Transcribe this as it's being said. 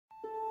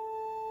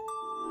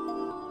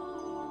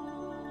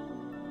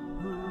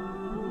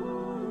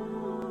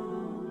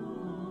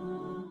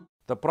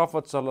the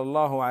Prophet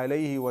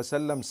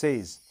ﷺ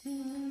says,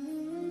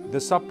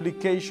 the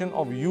supplication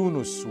of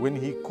Yunus when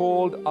he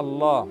called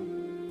Allah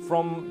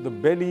from the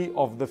belly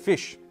of the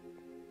fish.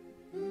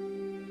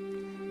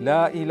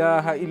 La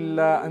ilaha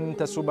illa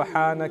anta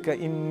subhanaka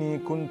inni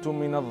kuntu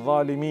min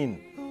al-zalimin.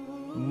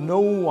 No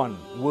one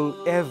will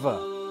ever,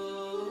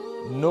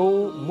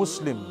 no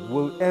Muslim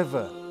will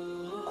ever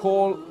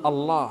call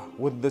Allah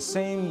with the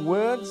same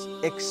words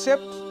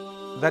except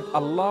that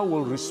Allah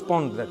will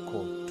respond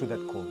to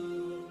that call.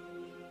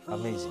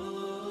 Amazing.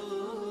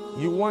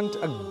 You want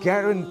a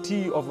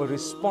guarantee of a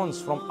response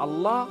from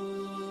Allah?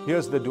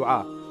 Here's the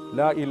dua.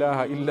 La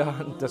ilaha illa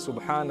anta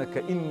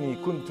subhanaka inni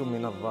kuntu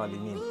min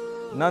al-zalimin.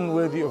 None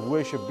worthy of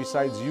worship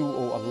besides you,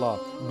 O Allah.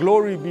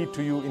 Glory be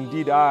to you.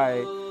 Indeed,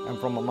 I am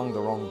from among the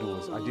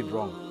wrongdoers. I did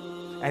wrong.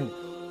 And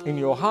in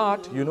your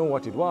heart, you know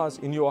what it was.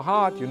 In your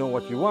heart, you know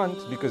what you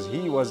want, because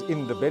he was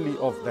in the belly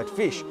of that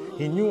fish.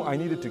 He knew I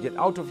needed to get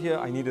out of here.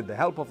 I needed the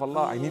help of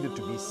Allah. I needed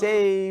to be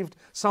saved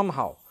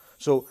somehow.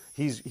 So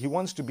he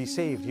wants to be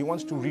saved. He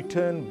wants to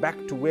return back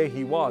to where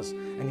he was.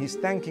 And he's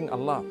thanking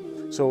Allah.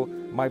 So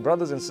my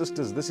brothers and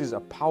sisters, this is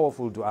a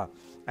powerful dua.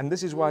 And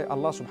this is why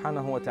Allah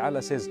subhanahu wa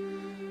ta'ala says,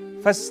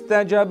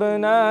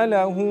 فَاسْتَجَبْنَا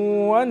لَهُ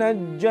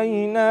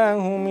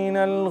وَنَجَّيْنَاهُ مِنَ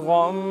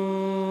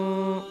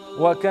الْغَمِّ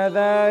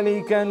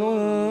وَكَذَلِكَ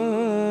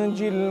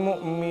نُنْجِي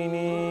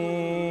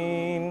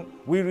الْمُؤْمِنِينَ.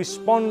 We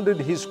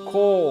responded his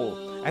call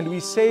and we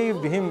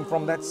saved him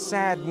from that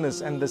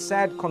sadness and the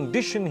sad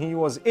condition he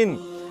was in.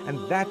 And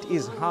that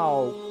is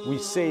how we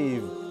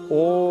save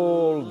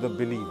all the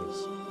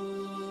believers.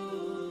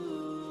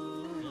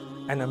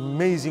 An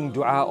amazing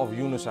dua of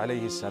Yunus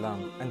alayhi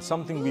salam. And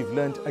something we've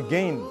learned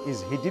again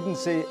is he didn't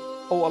say,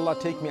 oh Allah,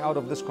 take me out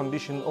of this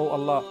condition, oh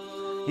Allah.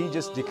 He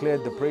just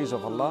declared the praise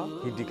of Allah.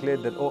 He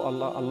declared that, oh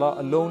Allah, Allah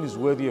alone is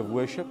worthy of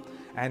worship.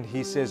 And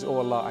he says, oh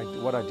Allah,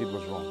 what I did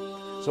was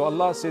wrong. So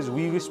Allah says,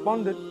 we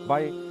responded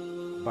by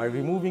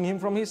removing him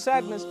from his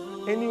sadness.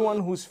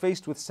 Anyone who's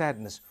faced with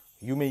sadness,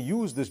 you may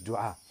use this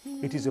dua.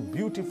 It is a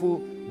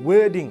beautiful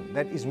wording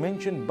that is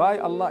mentioned by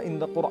Allah in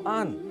the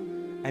Quran.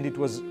 And it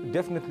was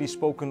definitely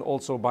spoken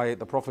also by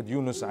the Prophet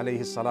Yunus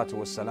alayhi salatu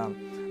wassalam.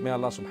 May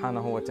Allah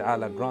subhanahu wa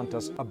ta'ala grant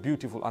us a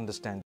beautiful understanding.